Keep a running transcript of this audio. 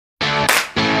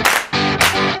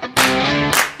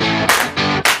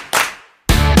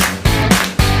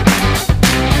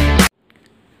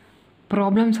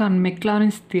Problems on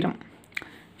Maclaurin's theorem.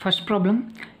 First problem,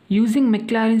 using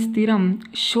Maclaurin's theorem,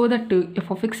 show that f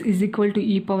of x is equal to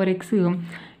e power x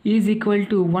is equal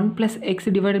to 1 plus x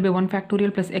divided by 1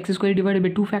 factorial plus x square divided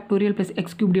by 2 factorial plus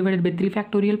x cube divided by 3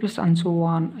 factorial plus and so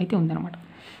on అయితే ఉందన్నమాట.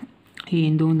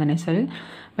 ఏందో ఉందని అసలు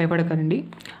భయపడకండి,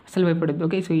 అసలు భయపడద్దు.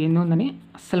 Okay, so ఏందో ఉందని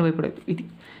అస్సలు భయపడద్దు. ఇది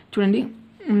చూడండి,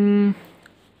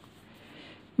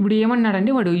 ఇప్పుడు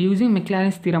ఏమన్నాడంటే వాడు యూజింగ్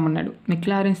మెక్లారెన్స్ థీరం అన్నాడు.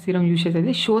 మెక్లారెన్స్ థీరం యూజ్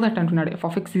చేసేది షో దట్ అంటున్నాడు. F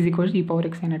of X is equal to ఈ పవర్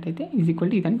ఎక్స్ అయినట్టయితే ఈజ్ ఈక్వల్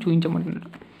టు ఇదని చూపించమంటున్నాడు.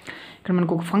 ఇక్కడ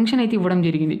మనకు ఒక ఫంక్షన్ అయితే ఇవ్వడం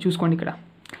జరిగింది, చూసుకోండి. ఇక్కడ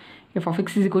F of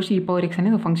X is equal to ఈ పవర్ ఎక్స్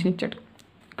అనేది ఒక ఫంక్షన్ ఇచ్చాడు.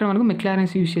 ఇక్కడ మనకు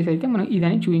మెక్లారెన్స్ యూజ్ చేసి అయితే మనం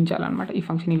ఇదని చూపించాలన్నమాట. ఈ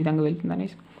ఫంక్షన్ ఈ విధంగా వెళ్తుంది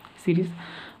అనేసి సిరీస్.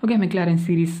 ఓకే, మెక్లారెన్స్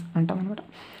సిరీస్ అంటాం అనమాట.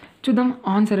 చూద్దాం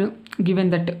ఆన్సర్.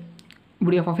 గివెన్ దట్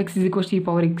ఇప్పుడు F of X is equal to ఈ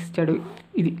పవర్ ఎక్స్ ఇచ్చాడు.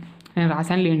 ఇది నేను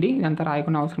రాశాను లేండి, ఇదంతా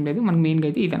రాయకుండా అవసరం లేదు. మనకు మెయిన్గా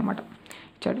అయితే ఇది అనమాట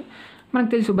ఇచ్చాడు. మనకు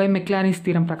తెలుసు బై మెక్లారెన్స్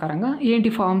థీరం ప్రకారంగా ఏంటి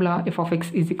formula, F of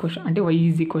X is equal అంటే why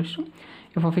is equal to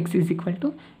F of X is equal to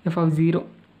F of 0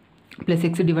 plus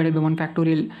X divided by 1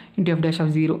 factorial into F dash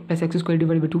of 0 plus X square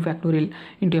divided by 2 factorial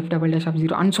into F double dash of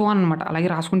 0 and so అనమాట. అలాగే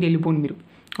రాసుకుంటే వెళ్ళిపోండి మీరు.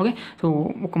 Okay, so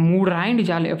ఒక 3 రాయండి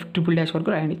చాలు, F triple dash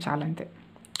వరకు రాయండి చాలు, అంతే.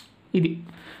 ఇది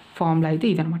ఫార్ములా అయితే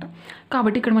ఇదనమాట.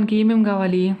 కాబట్టి ఇక్కడ మనకి ఏమేమి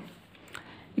కావాలి,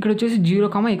 ఇక్కడ వచ్చేసి 0,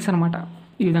 x అనమాట.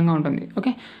 ఈ విధంగా ఉంటుంది.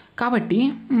 ఓకే, కాబట్టి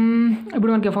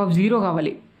ఇప్పుడు మనకి ఎఫ్ ఆఫ్ 0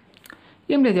 కావాలి.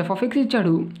 ఏం లేదు, ఎఫ్ ఆఫ్ ఎక్స్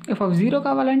ఇచ్చాడు, ఎఫ్ ఆఫ్ 0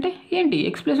 కావాలంటే ఏంటి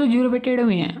ఎక్స్ ప్లస్ 0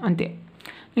 పెట్టేయడమే, అంతే.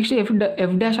 నెక్స్ట్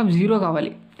ఎఫ్ డాష్ ఆఫ్ 0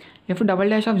 కావాలి, ఎఫ్ డబల్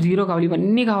డాష్ ఆఫ్ 0 కావాలి.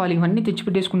 ఇవన్నీ కావాలి, ఇవన్నీ తెచ్చి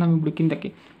పెట్టేసుకుందాం ఇప్పుడు కిందకి.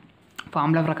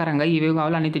 ఫార్ములా ప్రకారంగా ఏవేవి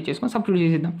కావాలో అన్నీ తెచ్చేసుకొని సబ్స్టిట్యూట్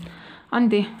చేసేద్దాం,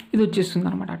 అంతే. ఇది వచ్చేస్తుంది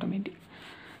అనమాట ఆటోమేటిక్.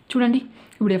 చూడండి,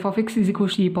 ఇప్పుడు F of X is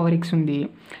equals ఈ పవర్ ఎక్స్ ఉంది.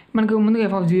 మనకు ముందుగా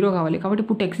ఎఫ్ ఆఫ్ 0 కావాలి, కాబట్టి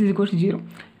ఇప్పుడు ఎక్స్ ఈజ్ ఈక్వల్స్ 0.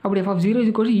 అప్పుడు ఎఫ్ ఆఫ్ 0 ఈజ్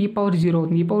ఈక్వల్స్ ఈ పవర్ 0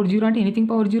 అవుతుంది. ఈ పవర్ 0 అంటే ఎనీథింగ్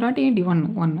పవర్ 0 అంటే ఏంటి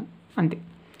 1 అంతే.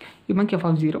 ఇది మనకి ఎఫ్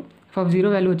ఆఫ్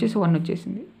 0 వాల్యూ వచ్చేసి 1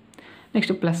 వచ్చేసింది.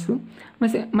 నెక్స్ట్ ప్లస్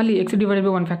మళ్ళీ ఎక్స్ డివైడెడ్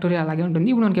బై 1 ఫ్యాక్టోరియల్ అలాగే ఉంటుంది.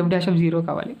 ఇప్పుడు మనకి ఎఫ్ డాష్ ఆఫ్ 0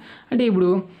 కావాలి. అంటే ఇప్పుడు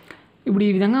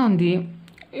ఈ విధంగా ఉంది,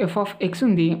 ఎఫ్ ఆఫ్ ఎక్స్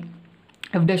ఉంది,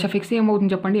 ఎఫ్ డాష్ ఆఫ్ ఎక్స్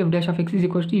ఏమవుతుంది చెప్పండి, F dash of X is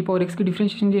equals to ఈ పవర్ ఎక్స్కి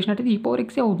డిఫరెన్షియేషన్ చేసినట్టయితే ఈ పవర్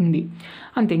ఎక్సే అవుతుంది,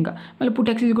 అంతే. ఇంకా మళ్ళీ పుట్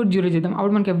ఎక్స్ ఈజ్ ఈక్వల్ 0 చేద్దాం.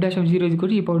 అప్పుడు మనకి F dash of 0 is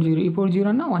equal ఈ పవర్ 0, ఈ పవర్ 0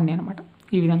 అన్న 1 అనమాట.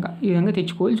 ఈ విధంగా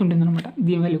తెచ్చుకోవాల్సి ఉంటుంది అనమాట.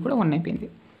 దీని వాల్యూ కూడా 1 అయిపోయింది.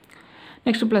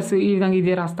 నెక్స్ట్ ప్లస్ ఈ విధంగా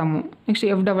ఇదే రాస్తాము. Next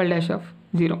F double dash of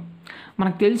 0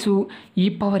 మనకు తెలుసు, ఈ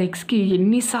పవర్ ఎక్స్కి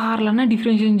ఎన్నిసార్లన్నా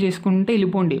డిఫరెన్షియేషన్ చేసుకుంటే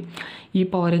వెళ్ళిపోండి. ఈ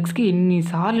పవర్ ఎక్స్కి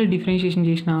ఎన్నిసార్లు డిఫరెన్షియేషన్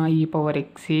చేసినా ఈ పవర్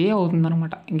ఎక్సే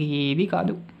అవుతుందన్నమాట, ఇంక ఏది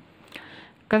కాదు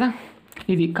కదా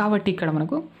ఇది. కాబట్టి ఇక్కడ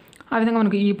మనకు ఆ విధంగా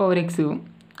మనకు ఈ power X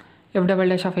F double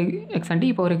dash of X అంటే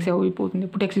ఈ పవర్ ఎక్స్ అయిపోతుంది.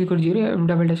 ఇప్పుడు X equal 0, F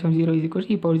double dash of 0 is equal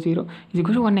ఈ పవర్ 0 ఈజ్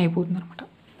ఈక్వల్ 1 అయిపోతుంది అనమాట.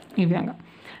 ఈ విధంగా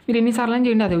మీరు ఎన్నిసార్లు అని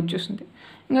చేయండి, అదే వచ్చేస్తుంది.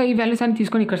 ఇంకా ఈ వాల్యూస్ అన్ని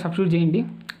తీసుకొని ఇక్కడ సబ్స్టిట్యూట్ చేయండి.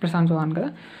 ప్లస్ ఆన్ సో ఆన్ కదా.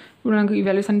 ఇప్పుడు నాకు ఈ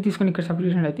వాల్యూస్ అన్ని తీసుకొని ఇక్కడ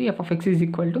సబ్స్టిట్యూషన్ అయితే F of X is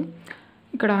equal to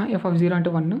ఇక్కడ ఎఫ్ ఆఫ్ 0 అంటే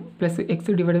 1 plus X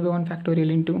divided by 1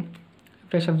 factorial into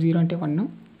F dash of 0 అంటే 1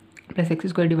 plus X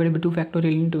square divided by 2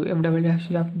 factorial into F double dash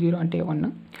of 0 అంటే 1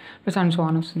 ప్లస్ అండ్ సో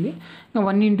ఆన్ వస్తుంది. ఇంకా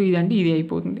 1 into ఇది అంటే ఇది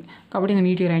అయిపోతుంది. కాబట్టి ఇంకా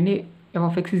నీట్గా రాయండి, F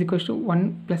of X is equals to 1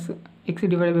 plus X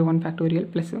divided by 1 factorial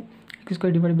plus X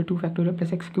square divided by 2 factorial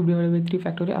plus X cube divided by 3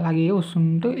 factorial అలాగే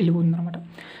వస్తుంటూ వెళ్ళిపోతుంది అనమాట.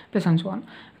 Plus and so on.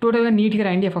 టోటల్గా నీట్గా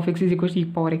రాయండి, F of X is equals ఈ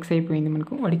power X అయిపోయింది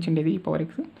మనకు, వాడు ఇచ్చిండేది ఈ పవర్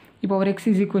ఎక్స్. ఈ power X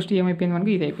is equals to ఏమైపోయింది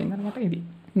మనకు, ఇది అయిపోయింది అనమాట. ఇది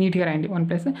నీట్గా రాయండి. 1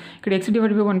 ప్లస్ ఇక్కడ ఎక్స్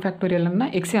డివైడెడ్ బై 1 ఫ్యాక్టోరియల్ అన్న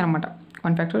ఎక్సే అనమాట.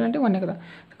 1 ఫ్యాక్టోరియల్ అంటే 1 కదా,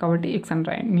 కాబట్టి ఎక్స్ అని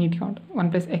రాయండి, నీట్గా ఉంటుంది. 1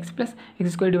 plus X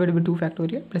square divided by 2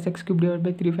 factorial plus X cube divided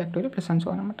by 3 factorial plus and so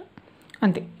అనమాట.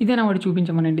 అంతే. ఇదేనా వాడు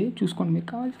చూపించమనండి, చూసుకోండి మీరు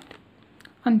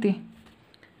కావాల్సింది,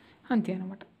 అంతే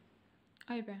అనమాట.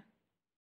 అయిపోయా.